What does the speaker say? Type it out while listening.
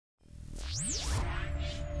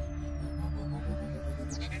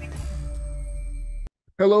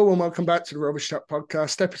Hello and welcome back to the Rovers Chat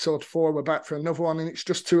podcast, episode 4. We're back for another one, and it's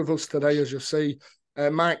just two of us today, as you'll see.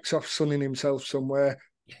 Mike's off sunning himself somewhere,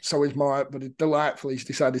 so is Mike, but it's delightful he's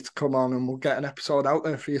decided to come on and we'll get an episode out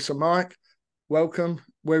there for you. So, Mike, welcome.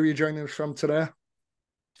 Where are you joining us from today?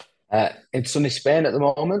 In sunny Spain at the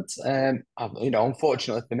moment.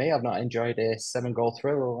 Unfortunately for me, I've not enjoyed a seven-goal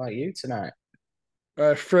thriller like you tonight.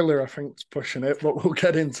 Thriller, I think, is pushing it, but we'll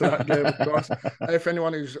get into that game, of course. If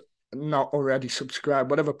anyone who's not already subscribed,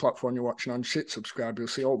 whatever platform you're watching on, subscribe. You'll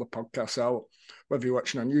see all the podcasts out, whether you're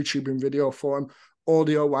watching on YouTube in video form,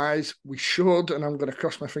 audio wise. We should, and I'm going to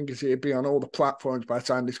cross my fingers here, be on all the platforms by the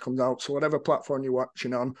time this comes out. So, whatever platform you're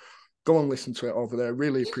watching on, go and listen to it over there.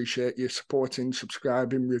 Really appreciate you supporting,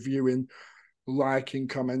 subscribing, reviewing, liking,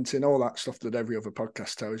 commenting, all that stuff that every other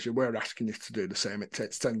podcast tells you. We're asking you to do the same. It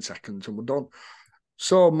takes 10 seconds and we're done.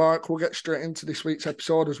 So, Mark, we'll get straight into this week's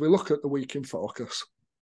episode as we look at the week in focus.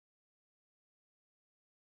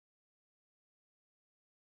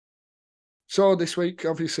 So this week,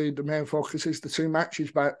 obviously, the main focus is the two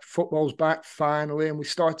matches back. Football's back finally, and we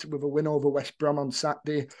started with a win over West Brom on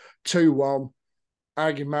Saturday, 2-1.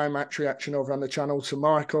 I give my match reaction over on the channel. So,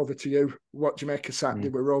 Mark, over to you. What do you make of Saturday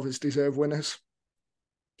where Rovers deserve winners?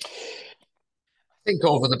 I think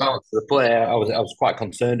over the balance of the play, I was quite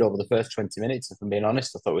concerned over the first 20 minutes. If I'm being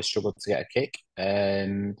honest, I thought we struggled to get a kick,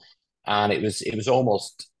 and it was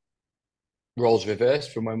almost roles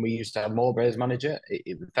reversed from when we used to have Mowbray as manager.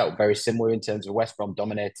 It felt very similar in terms of West Brom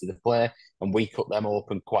dominated the play, and we cut them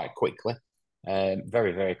open quite quickly.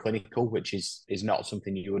 Very, very clinical, which is not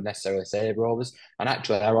something you would necessarily say of Rovers. And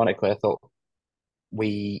actually, ironically, I thought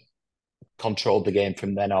we controlled the game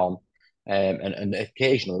from then on, and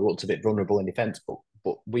occasionally looked a bit vulnerable in defence. But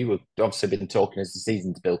we were obviously been talking as the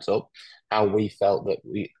season's built up how we felt that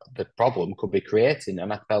the problem could be creating,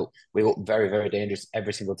 and I felt we looked very, very dangerous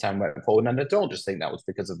every single time we went forward. And I don't just think that was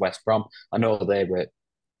because of West Brom. I know they were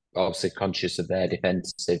obviously conscious of their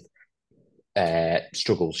defensive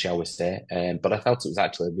struggles, shall we say, but I felt it was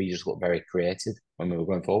actually we just looked very creative when we were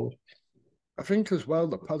going forward. I think as well,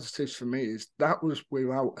 the positives for me is that was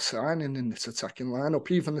without a signing in this attacking lineup.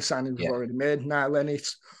 Even the signings we've Yeah, already made. Now,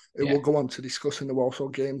 Ennis, who yeah. we'll go on to discuss in the Warsaw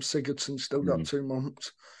game, Sigurdsson still got Mm. 2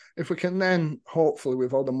 months. If we can then, hopefully,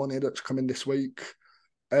 with all the money that's coming this week,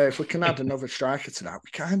 if we can add another striker to that,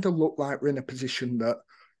 we kind of look like we're in a position that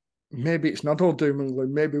maybe it's not all doom and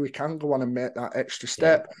gloom. Maybe we can go on and make that extra Yeah,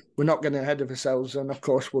 step. We're not getting ahead of ourselves. And of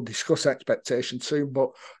course, we'll discuss expectations soon. But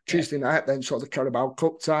yeah, Tuesday night, then, sort of the Carabao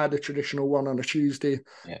Cup tie, the traditional one on a Tuesday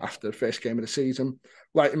yeah. after the first game of the season.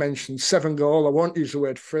 Like you mentioned, 7 goal. I won't use the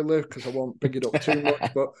word thriller because I won't big it up too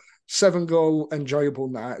much. But 7 goal, enjoyable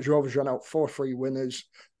night. Rovers run out 4-3 winners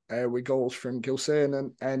with goals from Gilsane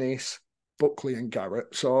and Ennis, Buckley and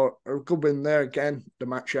Garrett. So a good win there again. The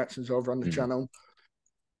match reactions over on the Mm. channel.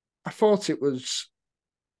 I thought it was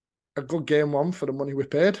a good game one for the money we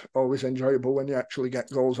paid. Always enjoyable when you actually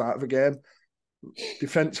get goals out of a game.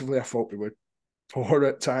 Defensively, I thought we were poor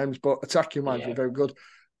at times, but attacking wise, we're Yeah. very good.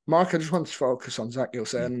 Mark, I just want to focus on Zach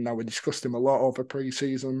Gilsane, and now we discussed him a lot over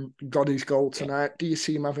pre-season. Got his goal Yeah. tonight. Do you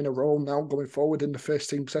see him having a role now going forward in the first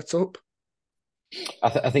team setup?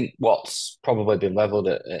 I think what's probably been levelled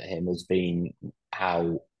at him has been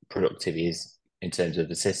how productive he is in terms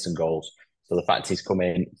of assists and goals. So the fact he's come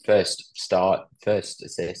in first start, first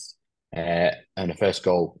assist, and a first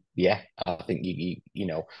goal, yeah, I think you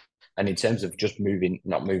know. And in terms of just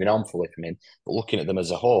not moving on fully from him, but looking at them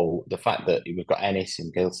as a whole, the fact that we've got Ennis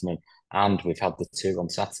and Gilson, and we've had the two on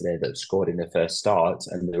Saturday that scored in their first start,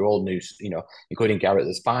 and they're all new, including Garrett.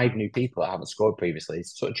 There's 5 new people that haven't scored previously.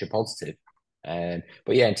 It's such a positive.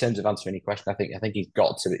 But yeah, in terms of answering any question, I think he's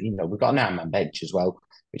got to. We've got an 9-man bench as well,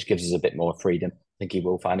 which gives us a bit more freedom. I think he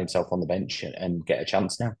will find himself on the bench and get a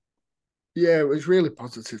chance now. Yeah, it was really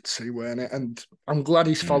positive to see, weren't it? And I'm glad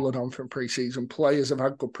he's Mm. followed on from pre-season. Players have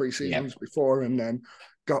had good Yeah, pre-seasons before and then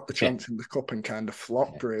got the yeah, chance in the cup and kind of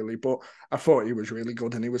flopped, really. But I thought he was really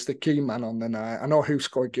good and he was the key man on the night. I know who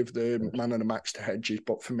scored give the good. man of the match to Hedges,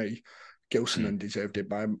 but for me, Mm. Gilson deserved it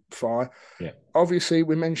by far. Yeah. Obviously,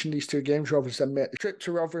 we mentioned these two games. Rovers then made the trip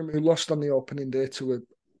to Rotherham, who lost on the opening day to a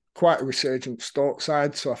quite a resurgent Stoke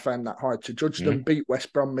side, so I find that hard to judge them. Mm. Beat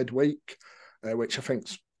West Brom midweek, which I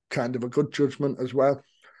think's kind of a good judgment as well.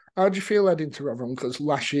 How do you feel heading to Rotherham? Because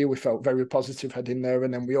last year we felt very positive heading there,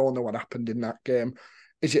 and then we all know what happened in that game.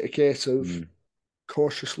 Is it a case of Mm.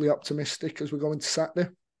 cautiously optimistic as we go into Saturday?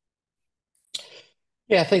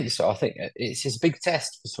 Yeah, I think so. I think it's a big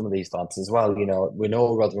test for some of these lads as well. We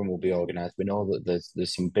know Rotherham will be organised. We know that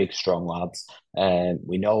there's some big, strong lads, and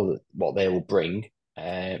we know that what they will bring.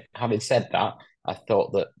 Having said that, I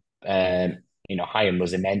thought that Higham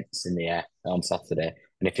was immense in the air on Saturday.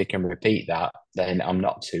 And if he can repeat that, then I'm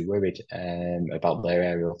not too worried about their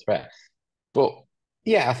aerial threat. But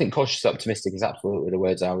yeah, I think cautiously optimistic is absolutely the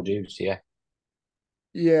words I would use. Yeah.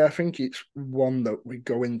 Yeah, I think it's one that we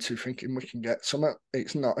go into thinking we can get something.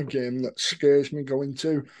 It's not a game that scares me going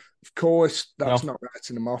to. Of course, that's No. not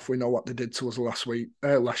writing them off. We know what they did to us last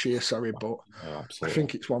year, sorry, but Oh, I absolutely.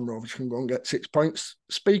 think it's one Rovers can go and get 6 points.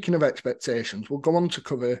 Speaking of expectations, we'll go on to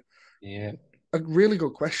cover Yeah. a really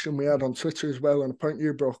good question we had on Twitter as well, and a point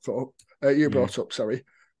you brought up. Mm. Sorry.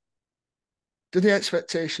 Do the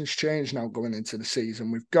expectations change now going into the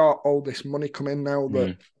season? We've got all this money coming now that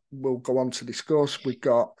Mm. we'll go on to discuss. We've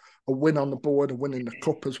got a win on the board, a win in the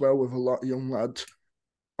cup as well with a lot of young lads.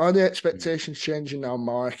 Are the Mm. expectations changing now,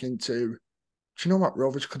 Mark, into, do you know what,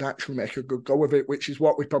 Rovers could actually make a good go of it, which is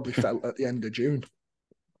what we probably felt at the end of June?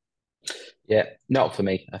 Yeah, not for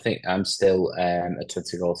me. I think I'm still a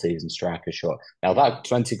 20 goal season striker short. Now, that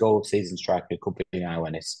 20 goal season striker could be now,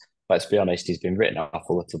 and it's, let's be honest, he's been written off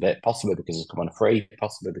a little bit, possibly because he's come on a free,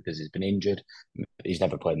 possibly because he's been injured. He's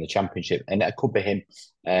never played in the Championship, and it could be him.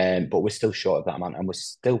 But we're still short of that man, and we're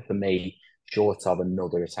still, for me, short of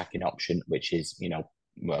another attacking option, which is, we've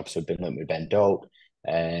obviously been linked with Ben Doak.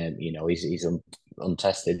 He's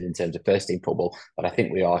untested in terms of first team football, but I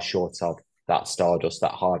think we are short of that Stardust,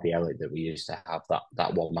 that Harvey Elliott that we used to have,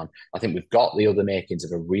 that one man. I think we've got the other makings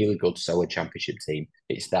of a really good solid Championship team.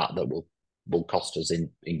 It's that will cost us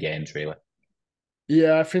in games, really.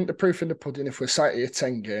 Yeah, I think the proof in the pudding, if we're sat here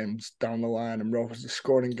 10 games down the line and Rovers are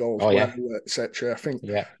scoring goals Oh well, yeah, etc.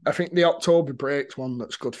 yeah, I think the October break's one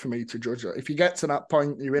that's good for me to judge. If you get to that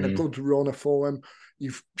point, you're in a mm, good run for them,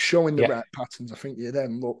 you've showing the yeah, right patterns. I think you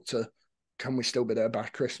then look to, can we still be there by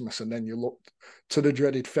Christmas? And then you look to the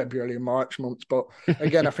dreaded February and March months. But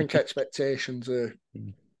again, I think expectations are,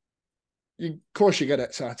 of course you get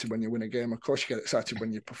excited when you win a game. Of course you get excited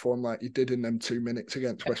when you perform like you did in them 2 minutes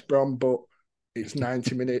against yeah, West Brom. But it's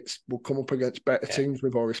 90 minutes. We'll come up against better yeah. teams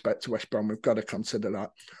with all respect to West Brom. We've got to consider that.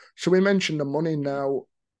 So we mentioned the money now.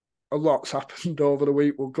 A lot's happened over the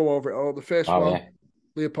week. We'll go over it all. The first Oh one, yeah,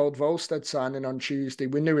 Leopold Volstead signing on Tuesday.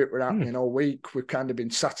 We knew it were mm, happening all week. We've kind of been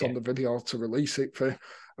sat on yeah. the video to release it for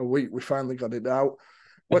a week. We finally got it out.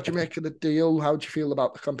 What do you make of the deal? How do you feel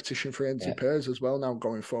about the competition for Ainsley Yeah. Pairs as well now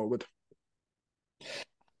going forward?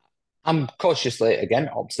 I'm cautiously again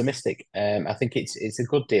optimistic. I think it's a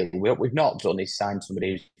good deal. We've not done is signed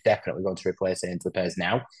somebody who's definitely going to replace it into the pairs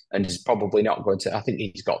now, and is probably not going to. I think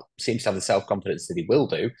he's got seems to have the self confidence that he will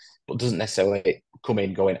do, but doesn't necessarily come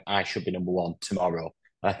in going, "I should be number one tomorrow."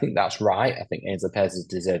 And I think that's right. I think Ainsley Pairs has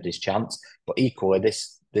deserved his chance, but equally,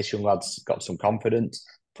 this young lad's got some confidence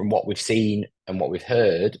from what we've seen and what we've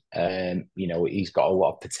heard. He's got a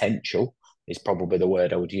lot of potential. Is probably the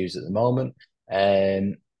word I would use at the moment.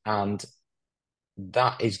 And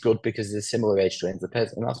that is good because there's a similar age to Ainsley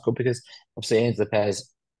Pairs, and that's good because obviously Ainsley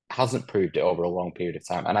Pairs hasn't proved it over a long period of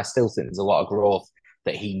time, and I still think there's a lot of growth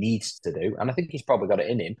that he needs to do, and I think he's probably got it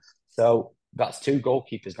in him. So that's two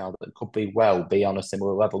goalkeepers now that could be on a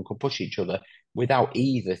similar level, could push each other without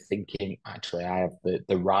either thinking, actually, I have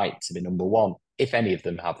the right to be number one. If any of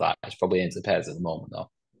them have that, it's probably Ainsley Pairs at the moment, though.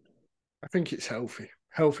 I think it's healthy.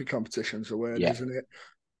 Healthy competition's the word, Yeah, isn't it?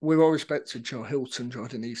 With all respect to Joe Hilton,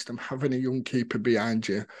 Jordan Eastham, having a young keeper behind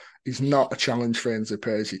you is not a challenge for Ainsley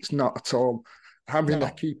Pairs. It's not at all. Having a no,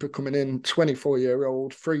 keeper coming in,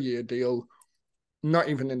 24-year-old, 3-year deal, not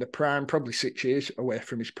even in the prime, probably 6 years away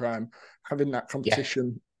from his prime, having that yeah.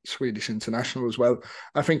 competition, Swedish international as well.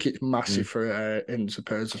 I think it's massive Mm. for Ainsley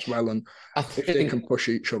Pairs as well. And I if they think can push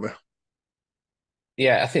each other.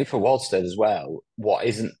 Yeah, I think for Waldstead as well, what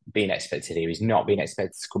isn't being expected here is not being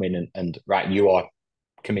expected to come in and right, you are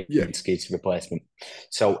Yeah. Kaminsky's replacement.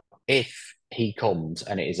 So if he comes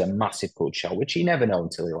and it is a massive good shot, which you never know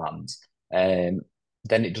until he lands, um,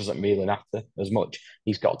 then it doesn't really matter as much.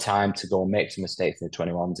 He's got time to go and make some mistakes in the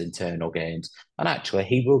 21's internal games. And actually,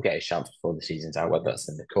 he will get a chance before the season's out, whether that's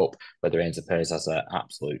in the Cup, whether Ainsley Pairs has an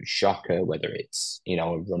absolute shocker, whether it's, a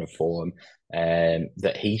run of form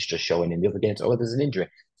that he's just showing in the other games, or whether there's an injury.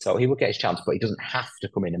 So he will get his chance, but he doesn't have to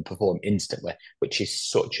come in and perform instantly, which is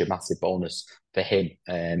such a massive bonus for him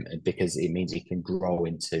because it means he can grow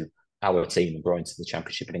into our team and grow into the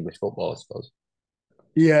Championship in English football, I suppose.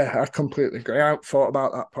 Yeah, I completely agree. I hadn't thought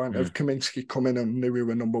about that point of Mm. Kaminsky coming and knew we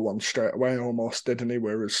were number one straight away, almost, didn't he?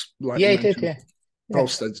 Whereas, like you Yeah, he did. mentioned, Yeah, yeah.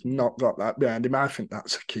 Volstead's not got that behind him. I think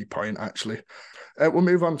that's a key point, actually. We'll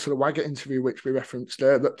move on to the Waggett interview, which we referenced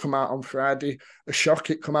there, that come out on Friday. A shock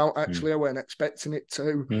it come out, Mm. actually. I weren't expecting it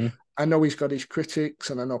to. Mm. I know he's got his critics,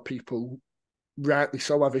 and I know people rightly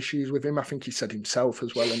so have issues with him. I think he said himself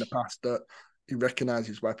as well in the past that he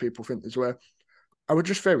recognises why people think there's way. I was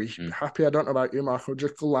just very Mm. happy. I don't know about you, Mark. I was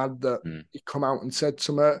just glad that he come out and said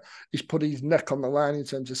something. He's put his neck on the line in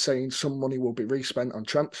terms of saying some money will be respent on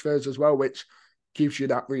transfers as well, which gives you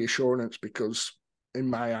that reassurance because in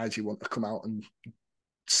my eyes, he wouldn't have come out and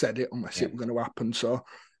said it unless it were going to happen. So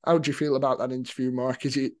how do you feel about that interview, Mark?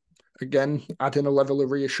 Is it, again, adding a level of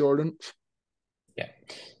reassurance? Yeah,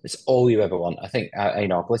 it's all you ever want. I think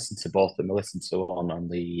I've listened to both of them. I listened to one on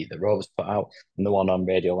the Rovers put out and the one on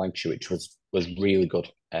Radio Lancashire, which was really good,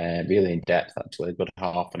 really in depth actually, a good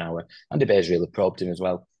half an hour. Andy Bayes really probed him as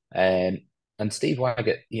well. And Steve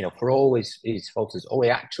Waggett, for all his faults, all he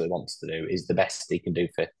actually wants to do is the best he can do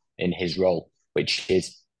for in his role, which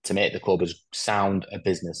is to make the club as sound a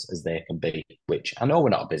business as they can be. Which I know we're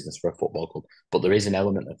not a business, for a football club, but there is an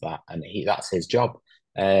element of that, and that's his job.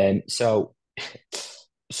 So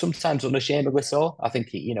sometimes unashamedly so. I think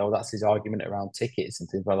that's his argument around tickets and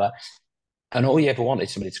things like that. And all you ever want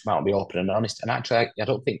is somebody to come out and be open and honest. And actually, I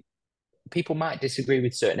don't think people might disagree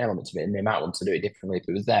with certain elements of it, and they might want to do it differently if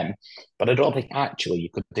it was them. But I don't think actually you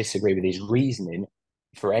could disagree with his reasoning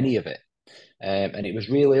for any of it. And it was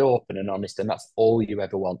really open and honest, and that's all you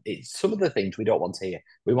ever want. It's some of the things we don't want to hear.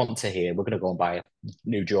 We want to hear we're going to go and buy a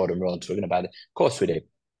new Jordan Road, so we're going to buy Of course we do.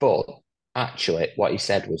 But actually, what he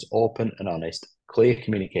said was open and honest, clear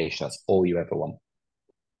communication. That's all you ever want.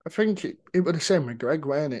 I think it was the same with Greg,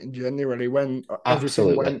 weren't it, in January when everything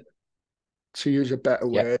Absolutely. went, to use a better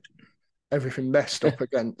word, everything messed up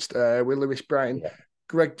against with Lewis Bryan. Yeah.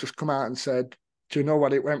 Greg just come out and said, do you know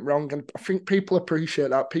what, it went wrong? And I think people appreciate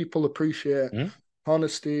that. People appreciate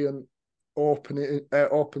honesty and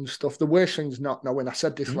open stuff. The worst thing's not knowing. I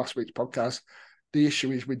said this last week's podcast. The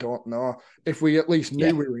issue is we don't know. If we at least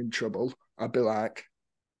knew we were in trouble, I'd be like,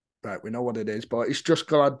 right, we know what it is. But it's just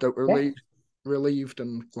glad that we're relieved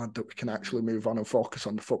and glad that we can actually move on and focus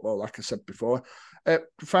on the football, like I said before.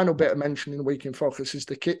 Final bit of mention in the Week in Focus is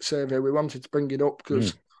the kit survey. We wanted to bring it up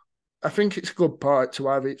because I think it's a good part to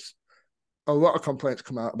have. It's a lot of complaints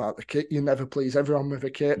come out about the kit. You never please everyone with a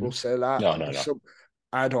kit. We'll say that. No.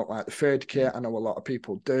 I don't like the third kit. I know a lot of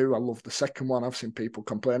people do. I love the second one. I've seen people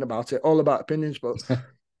complain about it. All about opinions. But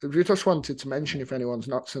we just wanted to mention, if anyone's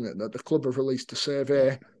not seen it, that the club have released a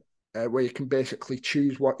survey where you can basically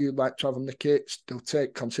choose what you'd like to have on the kits. They'll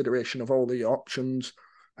take consideration of all the options,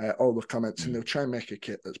 all the comments, and they'll try and make a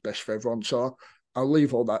kit that's best for everyone. So I'll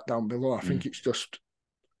leave all that down below. I think it's just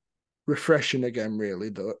refreshing again, really,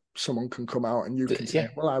 that someone can come out and you can say,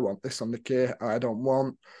 well, I want this on the kit, I don't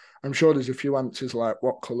want. I'm sure there's a few answers like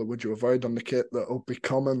what colour would you avoid on the kit that will be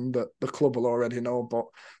common that the club will already know. But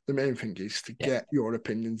the main thing is to get your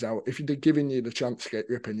opinions out. If they're giving you the chance to get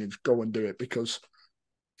your opinions, go and do it, because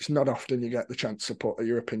it's not often you get the chance to put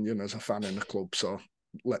your opinion as a fan in a club. So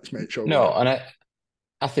let's make sure. No, and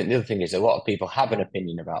I think the other thing is a lot of people have an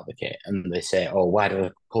opinion about the kit and they say, oh, why do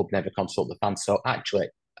the club never consult the fans? So actually,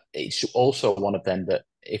 it's also one of them that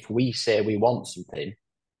if we say we want something,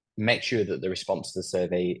 make sure that the response to the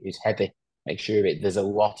survey is heavy. Make sure there's a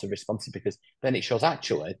lot of responses, because then it shows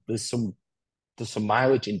actually there's some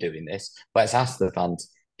mileage in doing this. Let's ask the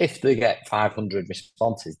fans. If they get 500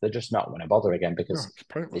 responses, they're just not going to bother again, because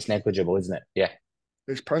it's negligible, isn't it? Yeah.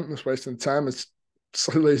 It's pointless wasting time, as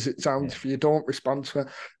silly as it sounds, if you don't respond to it.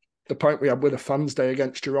 The point we had with the fans day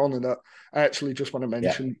against Girona, that I actually just want to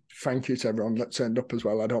mention, thank you to everyone that turned up as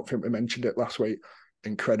well. I don't think we mentioned it last week.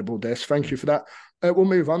 Incredible day. So thank you for that. We'll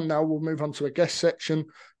move on now. We'll move on to a guest section.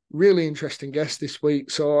 Really interesting guest this week.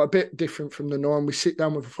 So a bit different from the norm. We sit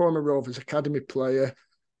down with a former Rovers Academy player,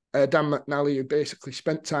 Dan McNally, who basically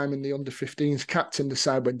spent time in the under-15s, captained the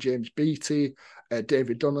side when James Beattie,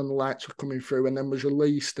 David Dunn and the lights were coming through, and then was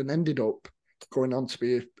released and ended up going on to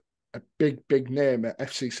be a big name at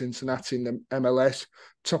FC Cincinnati in the MLS,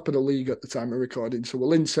 top of the league at the time of recording. So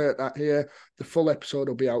we'll insert that here. The full episode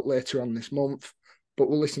will be out later on this month, but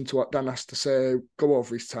we'll listen to what Dan has to say, go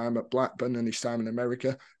over his time at Blackburn and his time in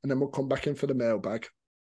America, and then we'll come back in for the mailbag.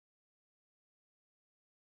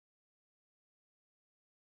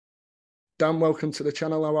 Dan, welcome to the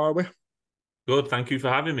channel. How are we? Good, thank you for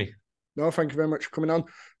having me. No, thank you very much for coming on.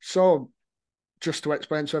 So, just to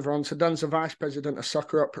explain to everyone, so Dan's the Vice President of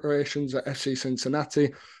Soccer Operations at FC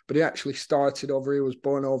Cincinnati, but he actually started over, he was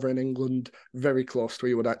born over in England, very close to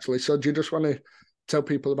you, actually. So do you just want to tell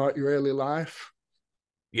people about your early life?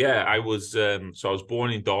 Yeah, I was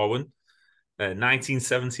born in Darwin,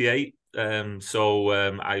 1978.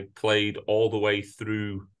 I played all the way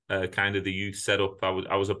through kind of the youth setup.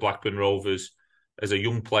 I was a Blackburn Rovers as a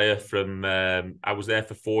young player from, I was there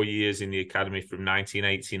for 4 years in the academy from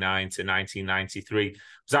 1989 to 1993. It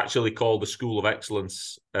was actually called the School of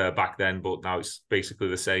Excellence back then, but now it's basically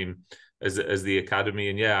the same as the academy.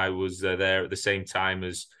 And yeah, I was there at the same time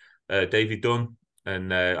as David Dunn.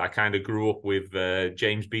 And I kind of grew up with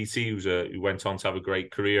James Beattie, who went on to have a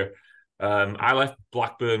great career. I left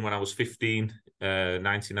Blackburn when I was 15,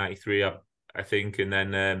 1993, I think. And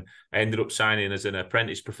then I ended up signing as an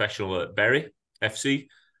apprentice professional at Bury FC.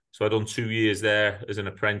 So I'd done 2 years there as an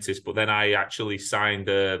apprentice. But then I actually signed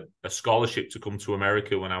a scholarship to come to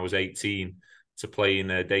America when I was 18 to play in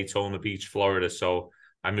Daytona Beach, Florida. So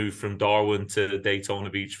I moved from Darwin to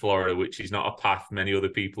Daytona Beach, Florida, which is not a path many other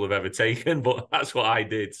people have ever taken, but that's what I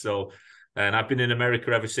did. So, and I've been in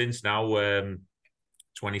America ever since now.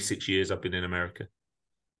 26 years I've been in America.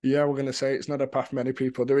 Yeah, we're going to say it's not a path many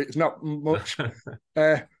people do. It's not much.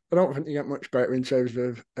 I don't think you get much better in terms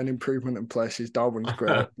of an improvement in places. Darwin's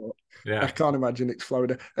great, but yeah. I can't imagine it's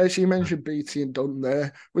Florida. So you mentioned Beattie and Dunn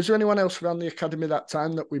there. Was there anyone else around the academy that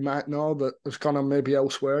time that we might know that has gone on maybe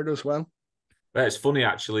elsewhere as well? It's funny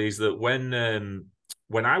actually, is that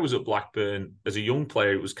when I was at Blackburn as a young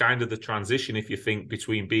player, it was kind of the transition, if you think,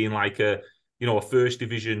 between being like a first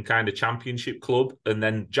division kind of championship club and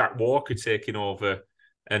then Jack Walker taking over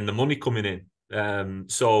and the money coming in.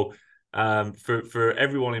 So for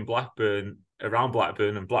everyone in Blackburn, around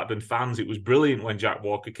Blackburn and Blackburn fans, it was brilliant when Jack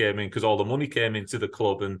Walker came in because all the money came into the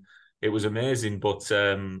club and it was amazing. But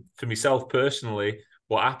for myself personally,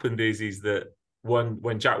 what happened is that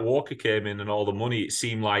when Jack Walker came in and all the money, it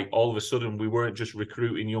seemed like all of a sudden we weren't just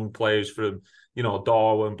recruiting young players from,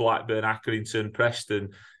 Darwin, Blackburn, Accrington, Preston.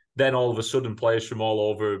 Then all of a sudden players from all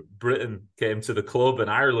over Britain came to the club and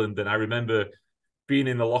Ireland. And I remember being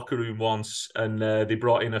in the locker room once and they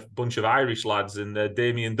brought in a bunch of Irish lads and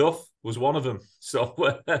Damien Duff was one of them. So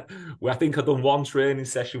I think I'd done one training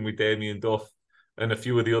session with Damien Duff and a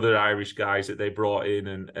few of the other Irish guys that they brought in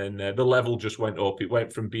and the level just went up. It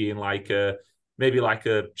went from being maybe like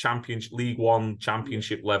a League One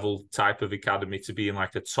championship level type of academy to being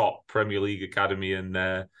like a top Premier League academy.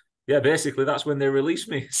 And basically that's when they released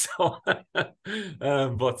me. So,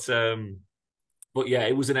 but yeah,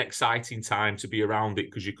 it was an exciting time to be around it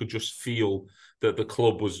because you could just feel that the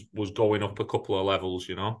club was going up a couple of levels,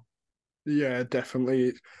 Yeah,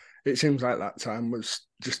 definitely. It seems like that time was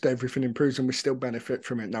just everything improves and we still benefit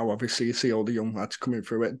from it now. Obviously, you see all the young lads coming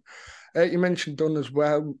through it. You mentioned Dunn as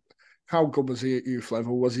well. How good was he at youth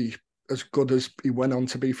level? Was he as good as he went on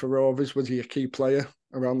to be for Rovers? Was he a key player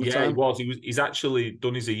around the time? Yeah, he was. He's actually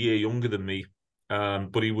done. He's a year younger than me,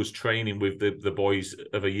 but he was training with the boys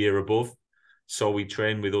of a year above. So he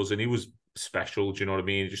trained with us, and he was special. Do you know what I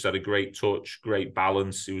mean? He just had a great touch, great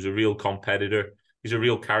balance. He was a real competitor. He's a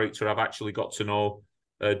real character. I've actually got to know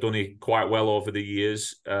Dunny quite well over the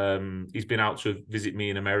years. He's been out to visit me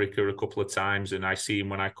in America a couple of times, and I see him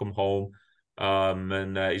when I come home.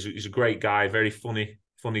 And he's a great guy, very funny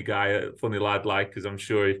guy, funny lad, because I'm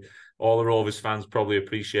sure all the Rovers fans probably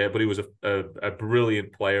appreciate. But he was a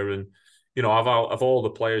brilliant player, and of all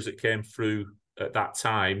the players that came through at that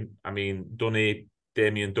time, I mean, Dunny,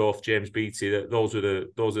 Damien Duff, James Beattie, those are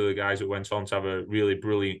the guys that went on to have a really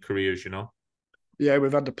brilliant careers. Yeah,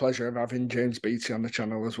 we've had the pleasure of having James Beattie on the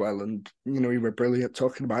channel as well, and he were brilliant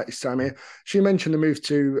talking about his time here. She mentioned the move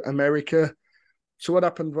to America. So what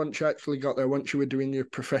happened once you actually got there, once you were doing your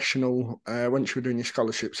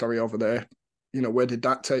scholarship, over there, where did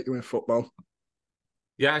that take you in football?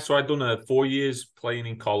 Yeah, so I'd done 4 years playing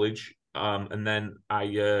in college. And then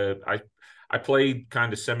I played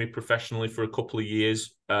kind of semi-professionally for a couple of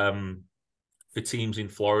years for teams in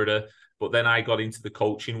Florida. But then I got into the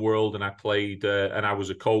coaching world and I played and I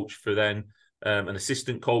was a coach for then an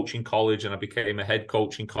assistant coach in college, and I became a head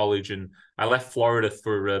coach in college. And I left Florida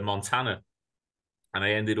for Montana. And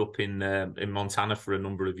I ended up in Montana for a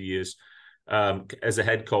number of years as a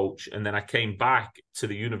head coach. And then I came back to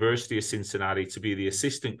the University of Cincinnati to be the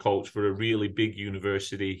assistant coach for a really big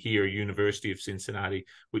university here, University of Cincinnati,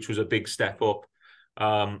 which was a big step up.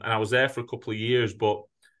 And I was there for a couple of years, but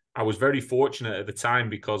I was very fortunate at the time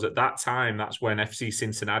because at that time, that's when FC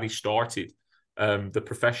Cincinnati started, the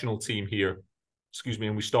professional team here.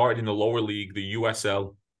 And we started in the lower league, the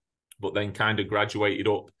USL, but then kind of graduated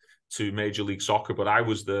up to Major League Soccer. But I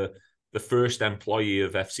was the first employee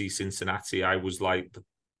of FC Cincinnati. I was like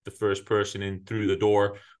the first person in through the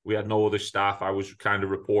door. We had no other staff. I was kind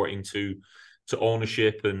of reporting to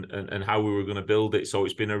ownership and how we were going to build it. So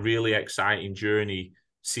it's been a really exciting journey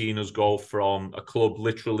seeing us go from a club.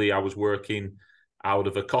 Literally, I was working out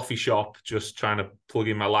of a coffee shop, just trying to plug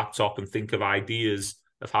in my laptop and think of ideas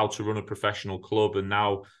of how to run a professional club. And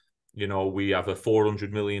now You know, we have a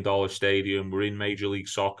 $400 million stadium. We're in Major League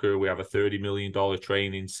Soccer. We have a $30 million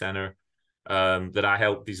training center that I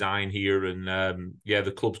helped design here. And yeah,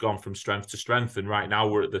 the club's gone from strength to strength. And right now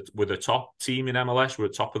we're the top team in MLS. We're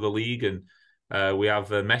at top of the league, and we have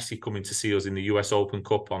Messi coming to see us in the US Open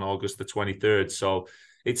Cup on August the 23rd. So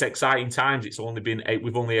it's exciting times. It's only been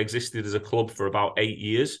we've only existed as a club for about 8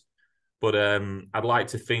 years. But I'd like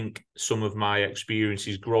to think some of my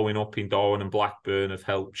experiences growing up in Darwin and Blackburn have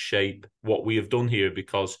helped shape what we have done here,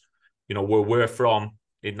 because, you know, where we're from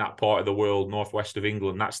in that part of the world, northwest of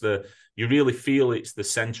England, you really feel it's the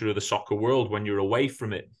centre of the soccer world when you're away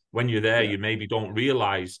from it. When you're there, you maybe don't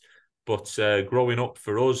realise. But growing up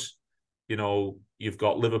for us, you know, you've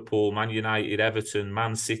got Liverpool, Man United, Everton,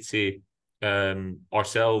 Man City,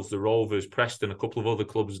 ourselves, the Rovers, Preston, a couple of other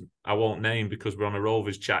clubs I won't name because we're on a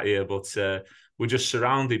Rovers chat here, but we're just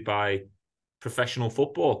surrounded by professional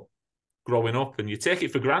football growing up, and you take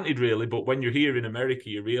it for granted, really. But when you're here in America,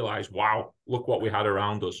 you realise, wow, look what we had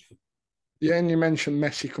around us. Yeah, and you mentioned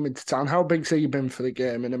Messi coming to town. How big's he been for the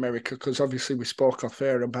game in America? Because obviously we spoke off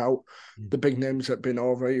air about the big names that have been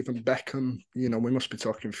over, even Beckham. You know, we must be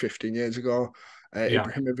talking 15 years ago.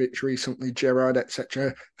 Ibrahimovic recently, Gerrard,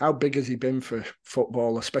 etc. How big has he been for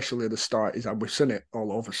football, especially at the start? We've seen it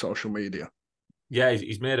all over social media. Yeah,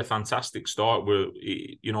 he's made a fantastic start.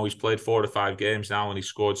 He's played 4 or 5 games now, and he's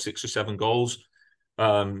scored 6 or 7 goals.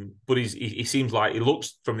 But he seems like, he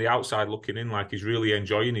looks from the outside looking in like he's really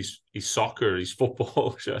enjoying his soccer, his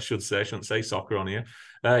football. I shouldn't say soccer on here.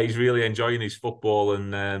 He's really enjoying his football,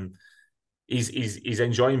 and he's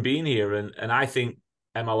enjoying being here. And I think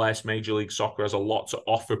MLS, Major League Soccer, has a lot to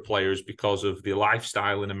offer players because of the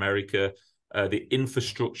lifestyle in America. The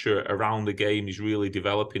infrastructure around the game is really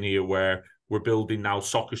developing here, where we're building now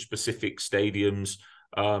soccer-specific stadiums,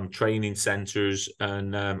 training centres,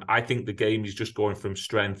 and I think the game is just going from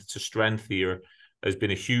strength to strength here. There's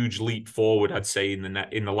been a huge leap forward, I'd say,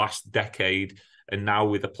 in the last decade. And now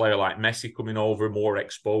with a player like Messi coming over, more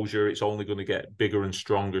exposure, it's only going to get bigger and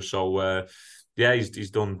stronger. So, yeah,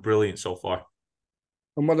 he's done brilliant so far.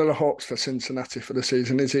 And what are the hopes for Cincinnati for the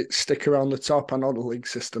season? Is it stick around the top? I know the league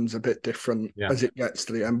system's a bit different as it gets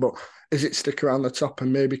to the end, but is it stick around the top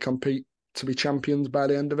and maybe compete to be champions by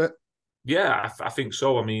the end of it? Yeah, I think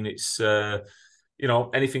so. I mean, it's,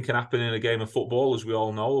 anything can happen in a game of football, as we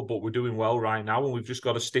all know, but we're doing well right now, and we've just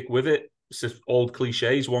got to stick with it. It's just old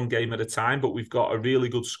cliches, one game at a time, but we've got a really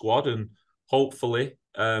good squad, and hopefully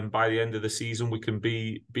by the end of the season, we can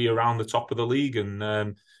be around the top of the league.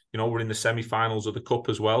 And, we're in the semi-finals of the Cup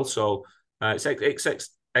as well. So it's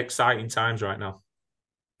exciting times right now.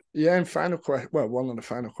 Yeah, and one of the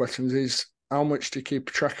final questions is, how much do you keep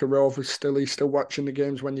track of Rovers still? Are you still watching the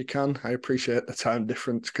games when you can? I appreciate the time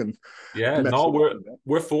difference can. Yeah, no,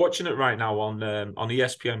 we're fortunate right now on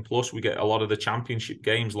ESPN Plus. We get a lot of the championship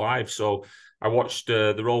games live. So I watched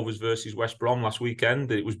the Rovers versus West Brom last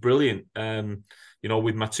weekend. It was brilliant.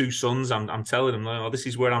 With my 2 sons, I'm telling them, oh, this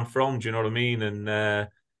is where I'm from. Do you know what I mean? And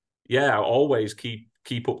I always keep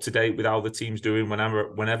up to date with how the team's doing.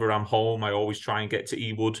 Whenever I'm home, I always try and get to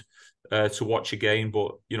Ewood to watch a game.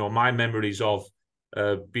 But my memories of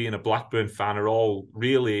being a Blackburn fan are all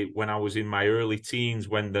really when I was in my early teens,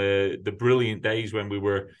 when the brilliant days when we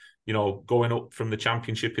were going up from the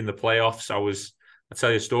Championship in the playoffs. I'll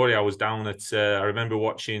tell you a story. I was down at I remember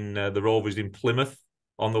watching the Rovers in Plymouth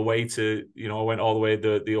on the way to I went all the way.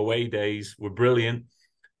 The away days were brilliant,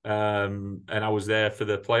 and I was there for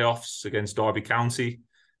the playoffs against Derby County.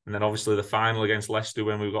 And then obviously the final against Leicester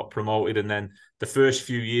when we got promoted. And then the first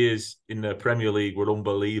few years in the Premier League were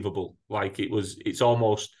unbelievable. Like it's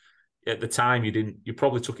almost, at the time you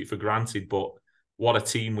probably took it for granted, but what a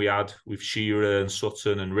team we had with Shearer and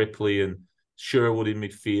Sutton and Ripley and Sherwood in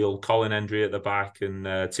midfield, Colin Hendry at the back,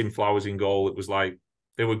 and Tim Flowers in goal. It was like,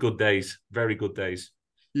 they were good days, very good days.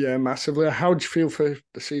 Yeah, massively. How do you feel for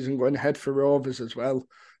the season going ahead for Rovers as well? Do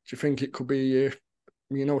you think it could be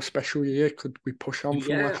a special year? Could we push on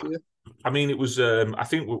from last year? I mean, it was, I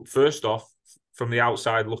think, first off, from the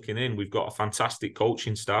outside looking in, we've got a fantastic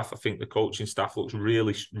coaching staff. I think the coaching staff looks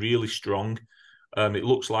really, really strong. It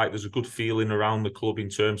looks like there's a good feeling around the club in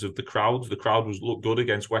terms of the crowd. The crowd looked good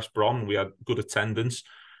against West Brom. We had good attendance.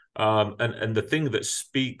 And the thing that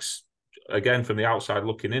speaks, again, from the outside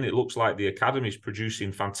looking in, it looks like the academy is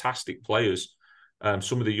producing fantastic players.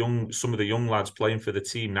 Some of the young lads playing for the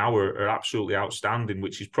team now are absolutely outstanding,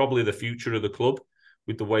 which is probably the future of the club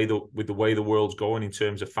with the way the world's going in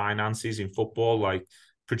terms of finances in football. Like,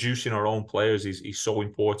 producing our own players is so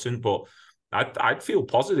important. But I'd feel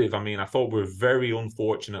positive. I mean, I thought we were very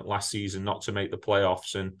unfortunate last season not to make the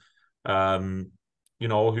playoffs, and you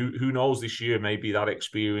know, who knows this year? Maybe that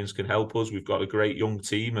experience can help us. We've got a great young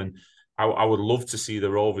team, and I would love to see the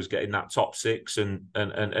Rovers get in that top six, and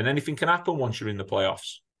anything can happen once you're in the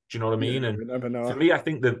playoffs. Do you know what I mean? Yeah, and we never know. for me, I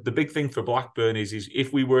think the big thing for Blackburn is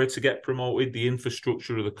if we were to get promoted, the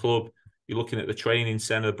infrastructure of the club, you're looking at the training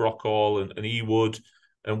centre, Brock Hall and Ewood,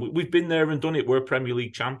 and we've been there and done it. We're Premier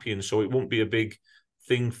League champions, so it won't be a big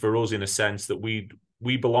thing for us in a sense that we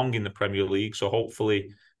belong in the Premier League. So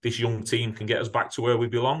hopefully this young team can get us back to where we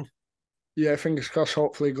belong. Yeah, fingers crossed.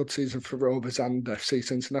 Hopefully, a good season for Rovers and FC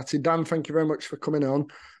Cincinnati. Dan, thank you very much for coming on.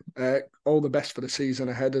 All the best for the season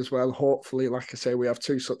ahead as well. Hopefully, like I say, we have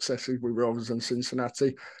 2 successes with Rovers and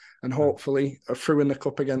Cincinnati, and hopefully, a through in the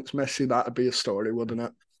cup against Messi. That'd be a story, wouldn't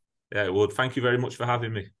it? Yeah, it would. Thank you very much for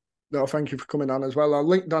having me. No, thank you for coming on as well. I'll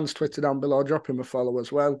link Dan's Twitter down below. Drop him a follow as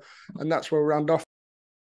well, and that's where we'll round off.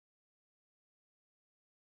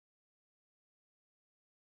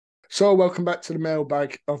 So welcome back to the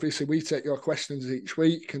mailbag. Obviously, we take your questions each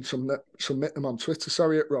week and submit them on Twitter,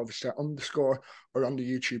 at @RoversChat_ or on the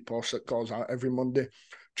YouTube post that goes out every Monday.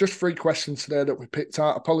 Just 3 questions today that we picked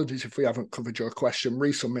out. Apologies if we haven't covered your question.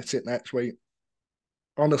 Resubmit it next week.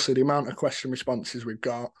 Honestly, the amount of question responses we've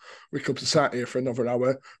got, we could be sat here for another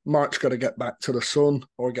hour. Mark's got to get back to the sun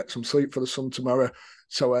or get some sleep for the sun tomorrow.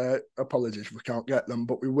 So apologies if we can't get them,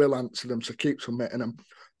 but we will answer them, so keep submitting them.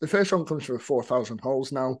 The first one comes from 4,000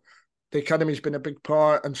 Holes now. The Academy's been a big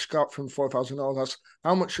part, and Scott from 4,000 Holes asks,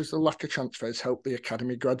 how much has the lack of transfers helped the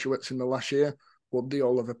Academy graduates in the last year? Would they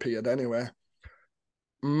all have appeared anyway?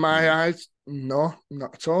 My eyes, no,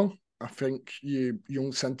 not at all. I think you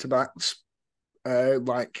young centre-backs,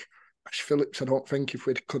 like Ash Phillips, I don't think if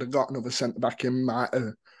we could have got another centre-back in, might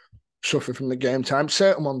have suffered from the game time.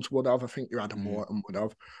 Certain ones would have. I think your Adam Morton would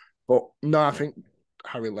have. But no, I think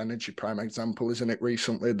Harry Leonard's your prime example, isn't it,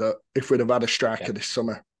 recently, that if we'd have had a striker this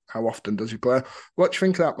summer, how often does he play? What do you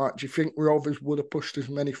think of that, Mark? Do you think Rovers would have pushed as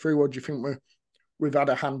many through, or do you think we've had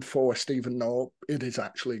a handful of Stephen Noel? It is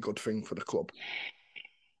actually a good thing for the club.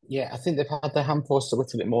 Yeah, I think they've had their hand forced a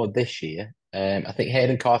little bit more this year. I think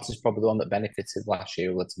Hayden Carter's probably the one that benefited last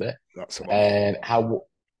year a little bit. That's the one.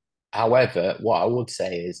 However, what I would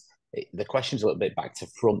say is the question's a little bit back to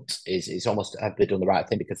front is almost, have they done the right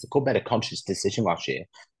thing? Because the club made a conscious decision last year.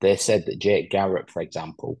 They said that Jake Garrett, for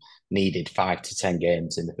example, needed 5 to 10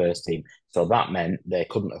 games in the first team. So that meant they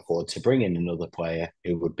couldn't afford to bring in another player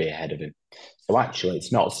who would be ahead of him. So actually,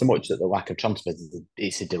 it's not so much that the lack of transfers,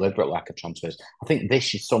 it's a deliberate lack of transfers. I think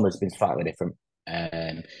this summer's been slightly different.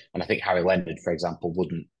 And I think Harry Leonard, for example,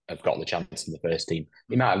 wouldn't have got the chance in the first team.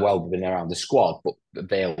 He might have well been around the squad, but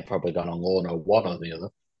they'll probably gone on loan or one or the other.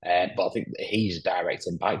 But I think he's a direct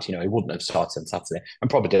impact. You know, he wouldn't have started on Saturday. And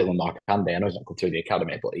probably Dylan Markande. I know he's not come through the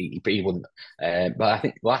academy, but he wouldn't. But I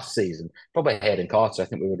think last season, probably Hayden Carter, I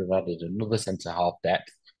think we would have added another centre-half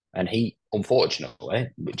depth. And he, unfortunately,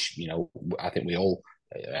 which, you know, I think we all,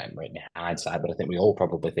 in hindsight, but I think we all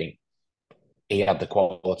probably think he had the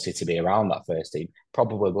quality to be around that first team,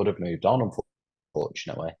 probably would have moved on,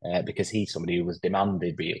 unfortunately, because he's somebody who was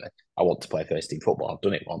demanded, really. I want to play first team football. I've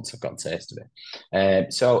done it once. I've got a taste of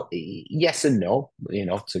it. So yes and no, you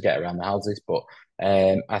know, to get around the houses. But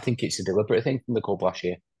I think it's a deliberate thing from the club last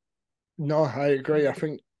year. No, I agree. I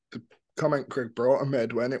think the comment Craig Broughton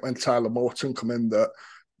made when Tyler Morton come in, that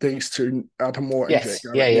these two, Adam Morton, yes,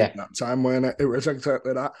 at that time, weren't it? It was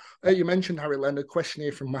exactly that. You mentioned Harry Leonard. Question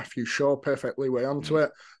here from Matthew Shaw, perfectly way onto it.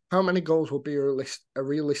 How many goals will be a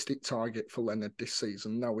realistic target for Leonard this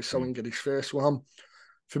season? Now, we saw him get his first one.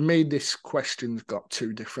 For me, this question's got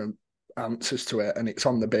 2 different answers to it, and it's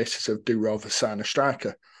on the basis of, do Rovers sign a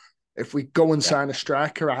striker? If we go and sign a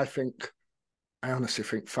striker, I honestly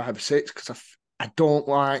think 5 or 6, because I don't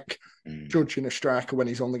like judging a striker when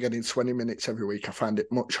he's only getting 20 minutes every week. I find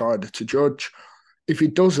it much harder to judge. If he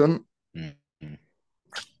doesn't, I could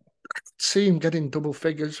see him getting double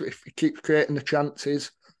figures if he keeps creating the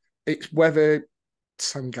chances. It's whether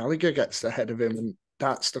Sam Gallagher gets ahead of him, and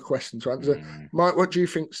that's the question to answer. Mike, what do you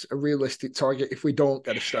think's a realistic target if we don't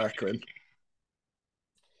get a striker in?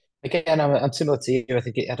 Again, I'm similar to you. I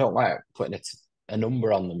think I don't like putting a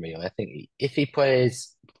number on them, really. I think if he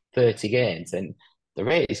plays 30 games, then the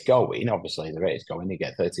rate is going. Obviously, the rate is going. You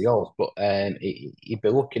get 30 goals, but you'd be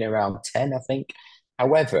looking around 10, I think.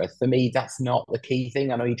 However, for me, that's not the key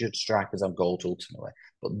thing. I know you judge strikers on goals ultimately,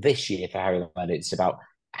 but this year for Harry Leonard, it's about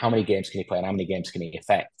how many games can he play and how many games can he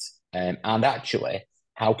affect, and actually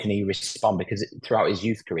how can he respond? Because throughout his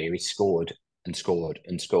youth career, he scored and scored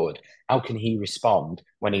and scored. How can he respond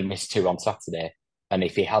when he missed 2 on Saturday? And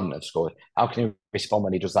if he hadn't have scored, how can he respond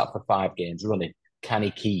when he does that for 5 games running? Can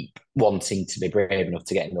he keep wanting to be brave enough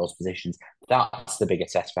to get in those positions? That's the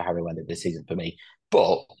biggest test for Harry Leonard this season for me.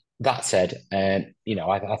 But that said, you know,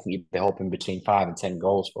 I think you'd be hoping between 5 and 10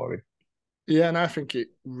 goals for him. Yeah, and I think it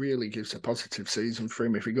really gives a positive season for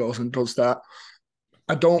him if he goes and does that.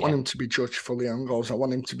 I don't want him to be judged fully on goals. I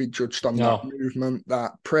want him to be judged on that movement,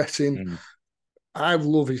 that pressing. I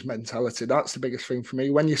love his mentality. That's the biggest thing for me.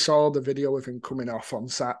 When you saw the video of him coming off on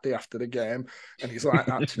Saturday after the game, and he's like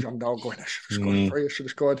that to John Dal going, I should have scored 3, I should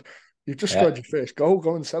have scored. You've just scored your first goal,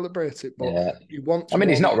 go and celebrate it. But he wants. I mean,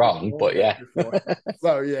 he's not wrong, but yeah.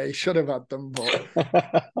 Well, yeah, he should have had them,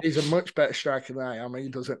 but he's a much better striker than I am. He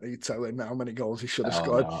doesn't need telling how many goals he should have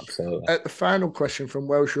scored. No, absolutely. The final question from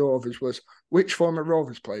Welsh Rovers was, which former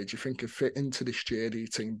Rovers player do you think could fit into this JD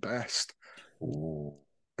team best? Ooh.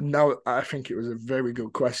 No, I think it was a very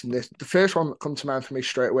good question. The first one that comes to mind for me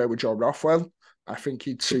straight away was Joe Rothwell. I think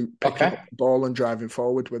he'd suit picking up the ball and driving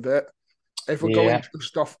forward with it. If we're going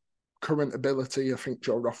just off current ability, I think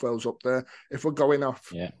Joe Rothwell's up there. If we're going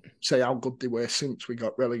off, say, how good they were since we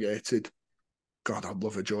got relegated, God, I'd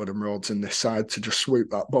love a Jordan Rhodes in this side to just swoop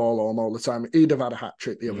that ball home all the time. He'd have had a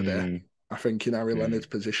hat-trick the other day, I think, in Harry Leonard's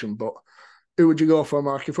position. But who would you go for,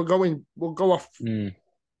 Mark? If we're going, we'll go off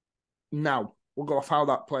now. We'll go off how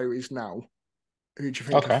that player is now. Who do you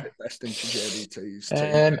think would fit best into JDT's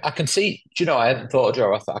team? I can see, do you know, I hadn't thought of Joe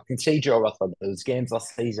Rothwell. I can see Joe Rothwell. There was games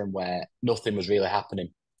last season where nothing was really happening.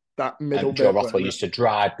 That middle Joe Rothwell used to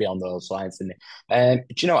drive beyond those lines. Do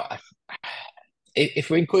you know, if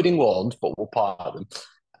we're including loans, but we'll part them,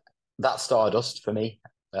 that's Stardust for me,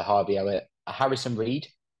 Harvey Elliott. Harrison Reed,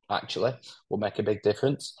 actually, will make a big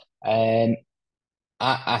difference. I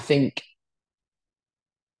think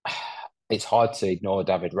it's hard to ignore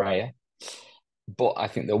David Raya, but I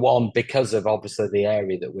think the one, because of obviously the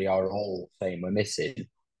area that we are all saying we're missing,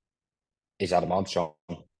 is Adam Armstrong,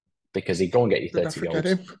 because he'd go and get you 30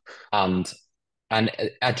 goals. And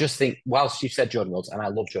I just think, whilst you said Jordan Rhodes, and I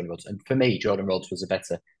love Jordan Rhodes, and for me, Jordan Rhodes was a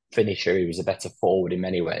better finisher, he was a better forward in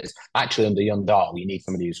many ways. Actually, under young Dahl, you need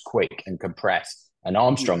somebody who's quick and can press. And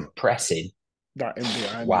Armstrong pressing. That in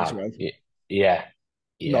behind as well. Yeah.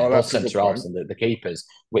 Yeah, no, both centre-halves and the keepers,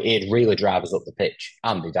 he'd really drive us up the pitch,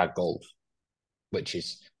 and he'd add goals, which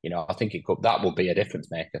is, you know, I think that would be a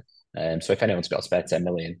difference maker. So if anyone's got a spare 10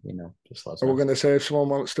 million, you know, just let us know. We're going to say if someone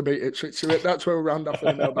wants to beat Ipswich to it, that's where we'll round off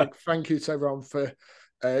with the mailbag. Thank you to everyone for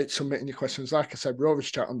submitting your questions. Like I said,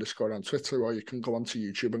 Rovers Chat _ on Twitter, or you can go onto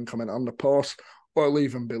YouTube and comment on the post, or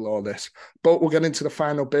leave them below this. But we'll get into the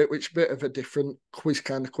final bit, which is a bit of a different quiz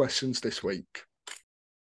kind of questions this week.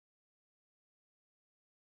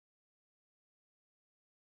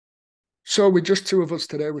 So with just 2 of us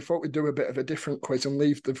today, we thought we'd do a bit of a different quiz and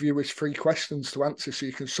leave the viewers 3 questions to answer, so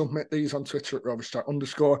you can submit these on Twitter at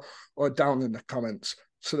 @RoversChat_ or down in the comments.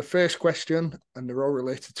 So the first question, and they're all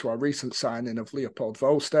related to our recent signing of Leopold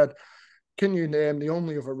Volstead. Can you name the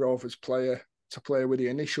only other Rovers player to play with the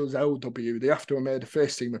initials LW? They have to have made a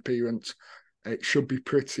first team appearance. It should be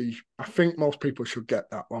pretty, I think most people should get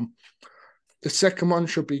that one. The second one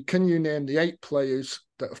should be, can you name the 8 players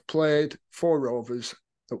that have played for Rovers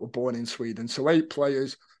that were born in Sweden? So 8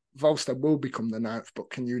 players. Volstead will become the 9th, but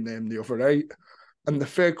can you name the other 8? And the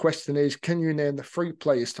third question is, can you name the 3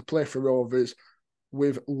 players to play for Rovers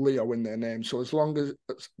with Leo in their name? So as long as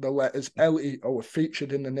the letters LEO are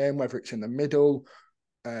featured in the name, whether it's in the middle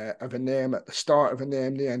of a name, at the start of a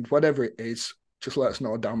name, the end, whatever it is, just let us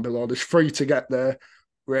know down below. There's 3 to get there.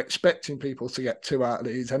 We're expecting people to get 2 out of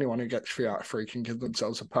these. Anyone who gets 3 out of 3 can give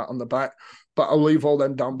themselves a pat on the back. But I'll leave all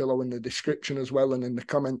them down below in the description as well, and in the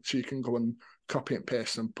comments you can go and copy and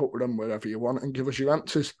paste and put them wherever you want and give us your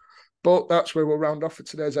answers. But that's where we'll round off for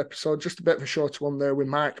today's episode. Just a bit of a shorter one there with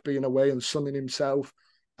Mark being away and sunning himself.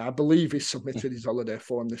 I believe he's submitted his holiday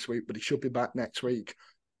form this week, but he should be back next week,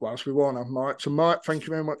 whilst we won't have Mark. So Mark, thank you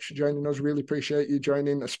very much for joining us. Really appreciate you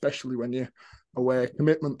joining, especially when you're away.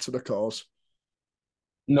 Commitment to the cause.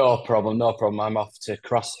 No problem, no problem. I'm off to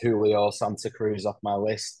cross Julio Santa Cruz off my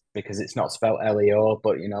list because it's not spelled LEO,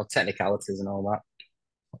 but, you know, technicalities and all that.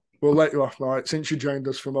 We'll let you off, Mark. Since you joined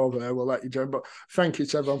us from over there, we'll let you join. But thank you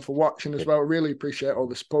to everyone for watching as well. Really appreciate all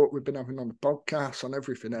the support we've been having on the podcast, on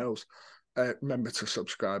everything else. Remember to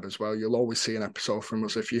subscribe as well. You'll always see an episode from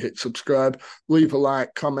us if you hit subscribe. Leave a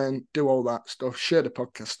like, comment, do all that stuff. Share the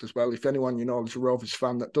podcast as well. If anyone you know is a Rovers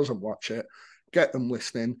fan that doesn't watch it, get them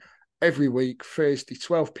listening. Every week, Thursday,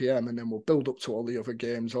 12 p.m, and then we'll build up to all the other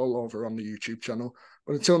games all over on the YouTube channel.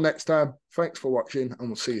 But until next time, thanks for watching, and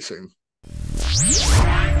we'll see you soon.